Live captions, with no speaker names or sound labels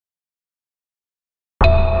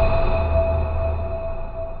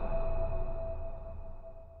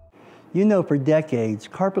You know, for decades,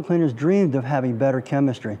 carpet cleaners dreamed of having better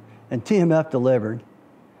chemistry, and TMF delivered.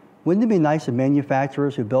 Wouldn't it be nice if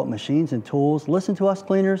manufacturers who built machines and tools listened to us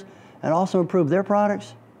cleaners and also improved their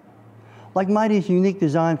products? Like Mytee's unique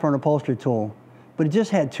design for an upholstery tool, but it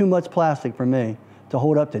just had too much plastic for me to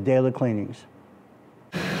hold up to daily cleanings.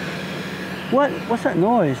 What's that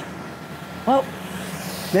noise? Well,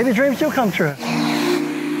 maybe dreams do come true.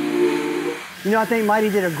 You know, I think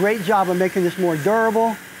Mytee did a great job of making this more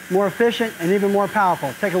durable, more efficient, and even more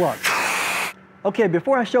powerful. Take a look. Okay,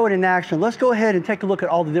 before I show it in action, let's go ahead and take a look at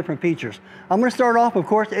all the different features. I'm going to start off, of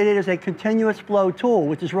course, it is a continuous flow tool,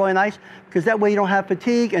 which is really nice because that way you don't have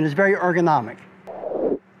fatigue and it's very ergonomic.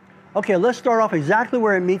 Okay, let's start off exactly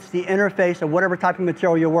where it meets the interface of whatever type of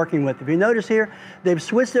material you're working with. If you notice here, they've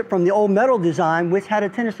switched it from the old metal design, which had a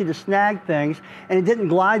tendency to snag things, and it didn't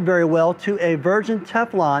glide very well, to a virgin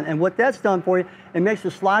Teflon. And what that's done for you, it makes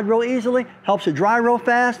it slide real easily, helps it dry real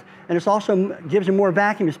fast, and it also gives you more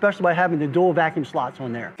vacuum, especially by having the dual vacuum slots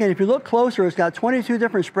on there. And if you look closer, it's got 22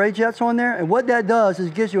 different spray jets on there, and what that does is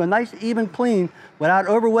it gives you a nice even clean without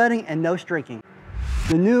overwetting and no streaking.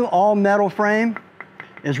 The new all-metal frame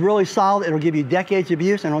is really solid. It'll give you decades of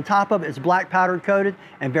use, and on top of it, it's black powder coated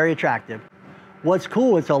and very attractive. What's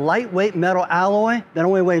cool, it's a lightweight metal alloy that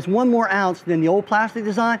only weighs 1 more ounce than the old plastic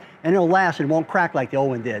design, and it'll last, it won't crack like the old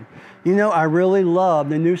one did. You know, I really love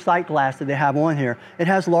the new sight glass that they have on here. It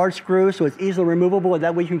has large screws, so it's easily removable.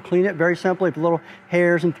 That way you can clean it very simply. If little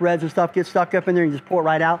hairs and threads and stuff get stuck up in there, you just pull it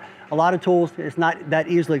right out. A lot of tools, it's not that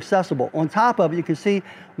easily accessible. On top of it, you can see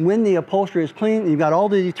when the upholstery is clean, you've got all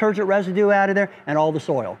the detergent residue out of there and all the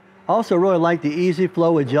soil. I also really like the easy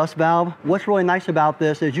flow adjust valve. What's really nice about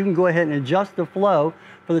this is you can go ahead and adjust the flow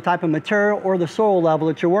for the type of material or the soil level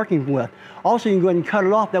that you're working with. Also, you can go ahead and cut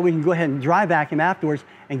it off, that way you can go ahead and dry vacuum afterwards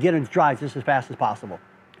and get it dry just as fast as possible.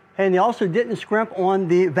 And they also didn't scrimp on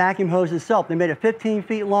the vacuum hose itself. They made it 15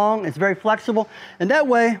 feet long, it's very flexible, and that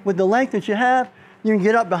way, with the length that you have, you can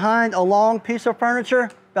get up behind a long piece of furniture,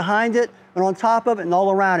 behind it, and on top of it, and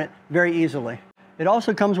all around it very easily. It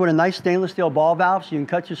also comes with a nice stainless steel ball valve, so you can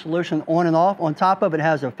cut your solution on and off. On top of it, it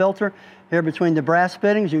has a filter here between the brass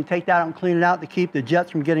fittings. You can take that out and clean it out to keep the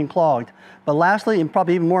jets from getting clogged. But lastly, and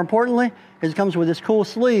probably even more importantly, is it comes with this cool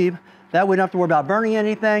sleeve. That way you don't have to worry about burning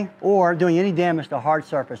anything or doing any damage to hard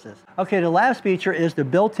surfaces. Okay, the last feature is the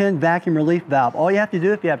built-in vacuum relief valve. All you have to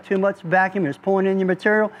do if you have too much vacuum and it's pulling in your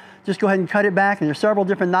material, just go ahead and cut it back, and there's several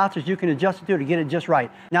different notches you can adjust it to get it just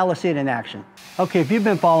right. Now let's see it in action. Okay, if you've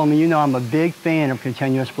been following me, you know I'm a big fan of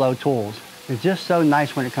continuous flow tools. It's just so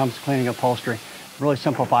nice when it comes to cleaning upholstery. It really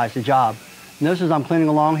simplifies the job. Notice as I'm cleaning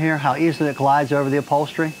along here how easily it glides over the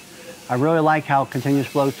upholstery. I really like how continuous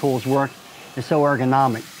flow tools work. It's so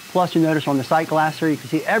ergonomic. Plus, you notice on the sight glass here, you can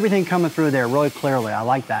see everything coming through there really clearly. I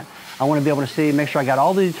like that. I want to be able to see, make sure I got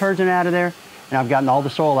all the detergent out of there, and I've gotten all the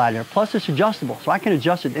soil out of there. Plus, it's adjustable, so I can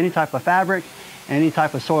adjust it to any type of fabric and any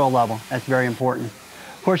type of soil level. That's very important.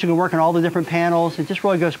 Of course, you can work on all the different panels. It just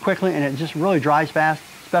really goes quickly, and it just really dries fast,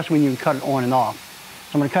 especially when you can cut it on and off.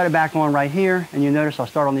 So I'm going to cut it back on right here, and you notice I'll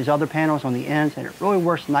start on these other panels on the ends, and it really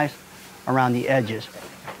works nice around the edges.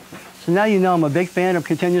 So now you know I'm a big fan of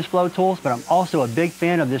continuous flow tools, but I'm also a big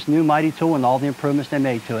fan of this new Mytee tool and all the improvements they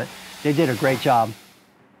made to it. They did a great job.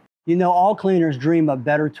 You know, all cleaners dream of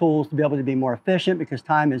better tools to be able to be more efficient because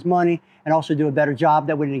time is money, and also do a better job.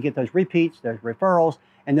 That way you get those repeats, those referrals,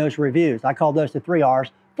 and those reviews. I call those the 3 R's,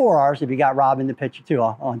 4 R's if you got Rob in the picture too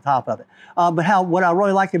on top of it. But what I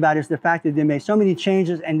really like about it is the fact that they made so many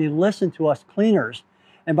changes and they listened to us cleaners.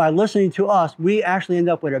 And by listening to us, we actually end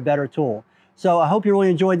up with a better tool. So I hope you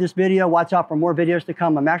really enjoyed this video. Watch out for more videos to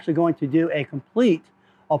come. I'm actually going to do a complete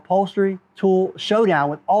upholstery tool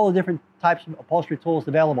showdown with all the different types of upholstery tools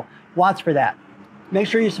available. Watch for that. Make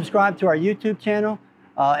sure you subscribe to our YouTube channel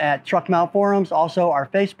at TruckMountForums, also our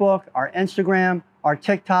Facebook, our Instagram, our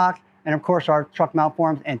TikTok, and of course our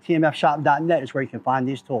TruckMountForums and TMFshop.net is where you can find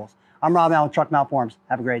these tools. I'm Rob Allen with TruckMountForums.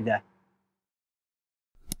 Have a great day.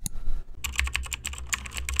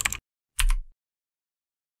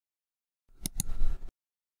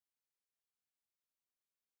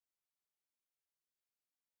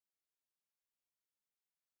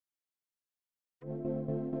 Thank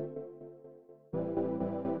you.